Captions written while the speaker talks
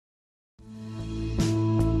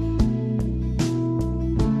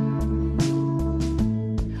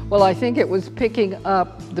Well, I think it was picking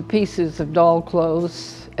up the pieces of doll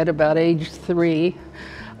clothes at about age 3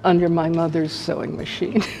 under my mother's sewing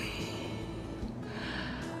machine.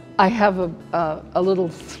 I have a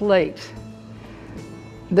little slate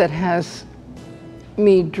that has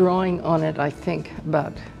me drawing on it, I think,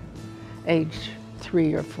 about age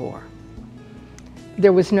 3 or 4.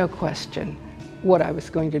 There was no question what I was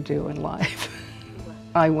going to do in life.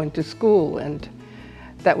 I went to school, and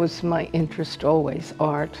that was my interest always,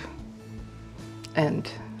 art and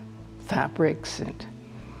fabrics,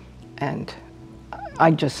 and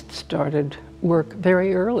I just started work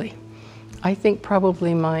very early. I think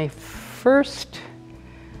probably my first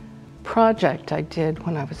project I did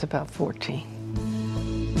when I was about 14.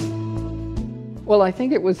 Well, I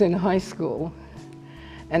think it was in high school,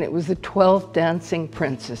 and it was the 12 Dancing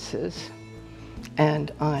Princesses,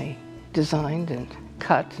 and I designed and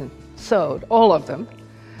cut and sewed all of them.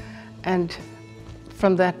 And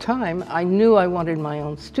from that time, I knew I wanted my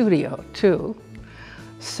own studio too.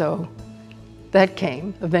 So that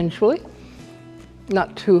came eventually,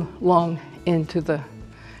 not too long into the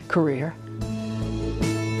career.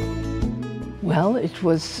 Well, it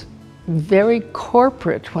was very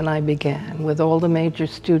corporate when I began with all the major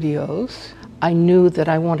studios. I knew that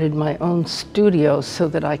I wanted my own studio so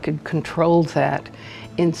that I could control that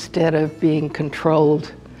instead of being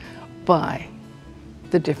controlled by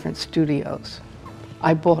the different studios.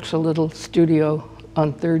 I bought a little studio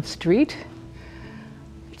on 3rd Street.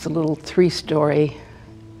 It's a little 3-story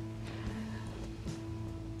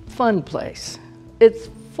fun place. It's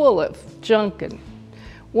full of junk and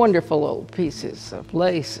wonderful old pieces of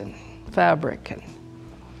lace and fabric,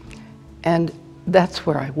 and that's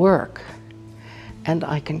where I work, and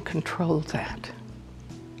I can control that.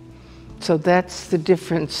 So that's the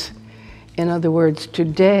difference. In other words,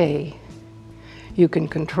 today you can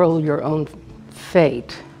control your own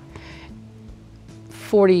fate.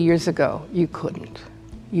 40 years ago, you couldn't.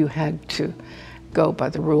 You had to go by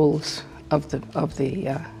the rules of the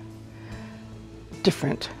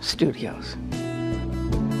different studios.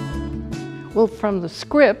 Well, from the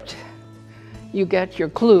script, you get your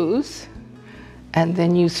clues, and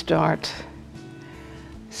then you start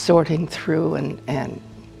sorting through and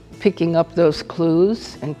picking up those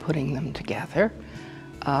clues and putting them together.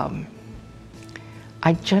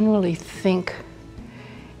 I generally think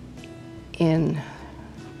in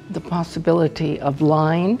the possibility of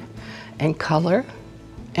line and color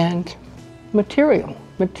and material.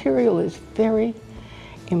 Material is very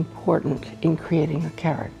important in creating a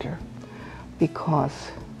character, because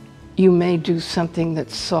you may do something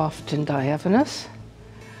that's soft and diaphanous,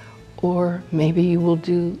 or maybe you will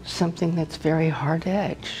do something that's very hard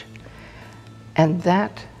edge. And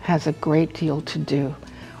that has a great deal to do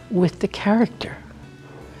with the character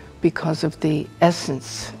because of the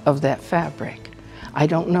essence of that fabric. I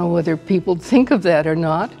don't know whether people think of that or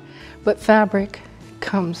not, but fabric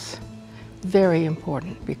becomes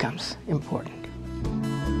important.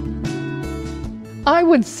 I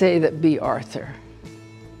would say that B. Arthur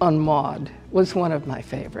on Maude was one of my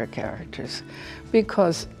favorite characters,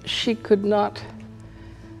 because she could not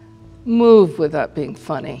move without being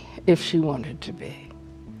funny if she wanted to be.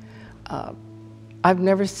 I've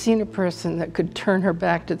never seen a person that could turn her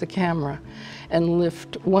back to the camera and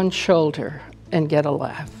lift one shoulder and get a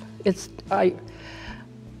laugh. I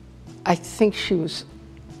think she was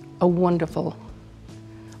a wonderful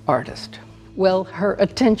artist. Well, her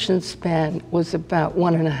attention span was about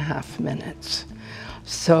 1.5 minutes.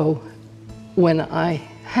 So when I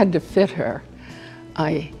had to fit her,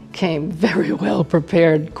 I came very well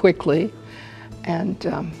prepared quickly, and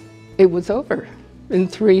it was over in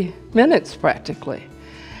 3 minutes practically,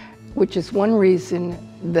 which is one reason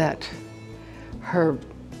that her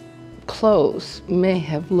clothes may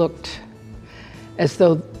have looked as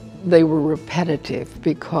though they were repetitive,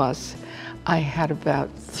 because I had about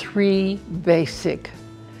 3 basic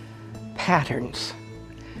patterns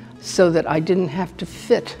so that I didn't have to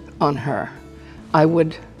fit on her. I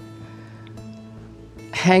would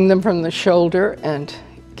hang them from the shoulder and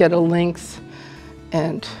get a length,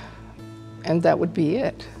 and that would be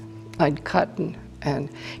it. I'd cut, and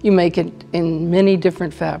you make it in many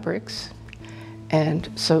different fabrics, and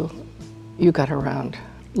so you got around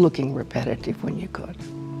looking repetitive when you could.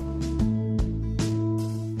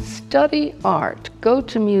 Study art, go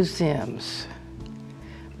to museums,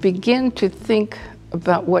 begin to think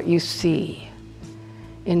about what you see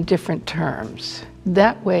in different terms.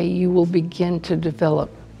 That way you will begin to develop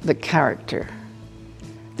the character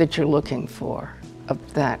that you're looking for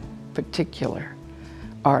of that particular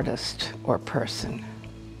artist or person.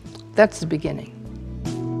 That's the beginning.